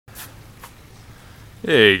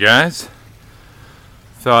Hey guys,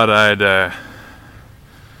 thought I'd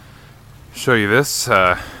show you this.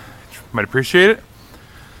 Might appreciate it.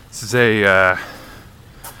 This is a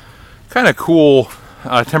kind of cool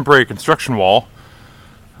temporary construction wall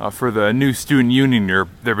for the new student union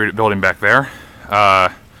they're building back there.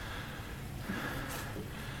 And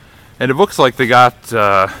it looks like they got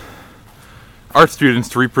art students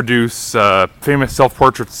to reproduce famous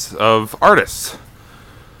self-portraits of artists,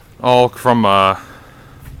 all from a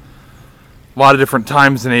lot of different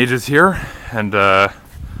times and ages here, and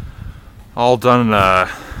all done in a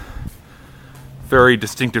very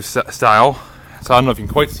distinctive style. So I don't know if you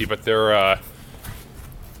can quite see, but they're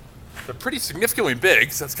pretty significantly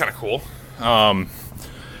big, so that's kind of cool, and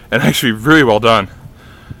actually really well done.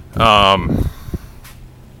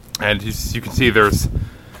 And you can see there's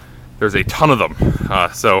a ton of them.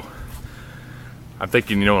 So I'm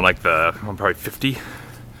thinking, like probably 50.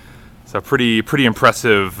 So pretty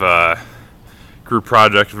impressive group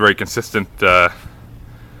project, very consistent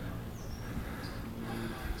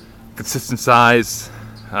size.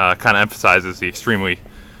 Kind of emphasizes the extremely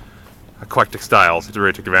eclectic styles. It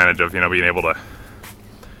really took advantage of being able to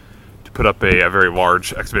put up a very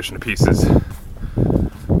large exhibition of pieces.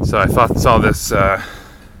 So I saw this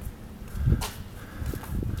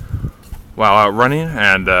while out running,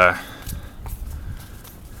 and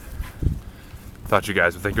thought you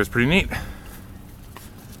guys would think it was pretty neat.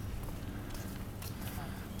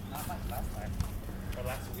 Not like last time, or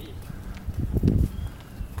last week.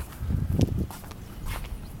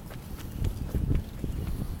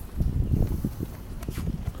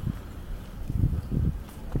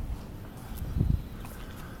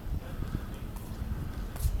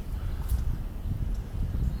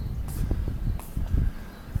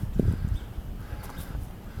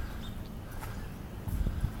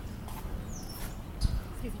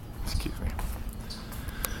 Excuse me.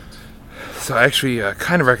 So I actually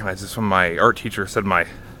kind of recognize this when my art teacher said my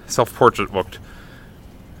self-portrait looked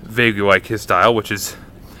vaguely like his style, which is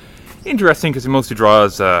interesting because he mostly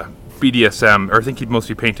draws BDSM, or I think he'd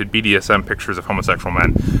mostly painted BDSM pictures of homosexual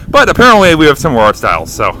men. But apparently we have similar art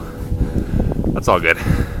styles, so that's all good.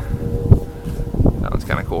 That one's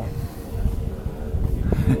kind of cool.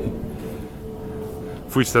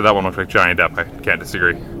 If we said that one looked like Johnny Depp, I can't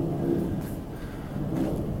disagree.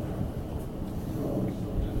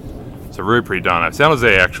 So really pretty done. San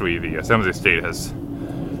Jose, actually, the San Jose State has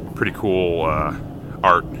pretty cool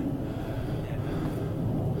art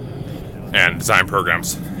and design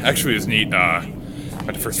programs. Actually, it was neat.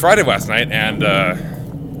 Went to First Friday last night, and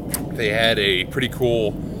they had a pretty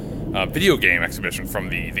cool video game exhibition from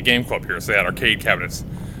the game club here. So they had arcade cabinets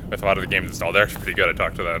with a lot of the games installed. They're actually pretty good. I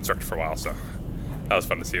talked to the instructor for a while, so that was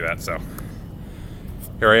fun to see that. So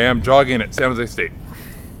here I am jogging at San Jose State.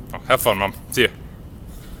 Oh, have fun, Mom. See ya.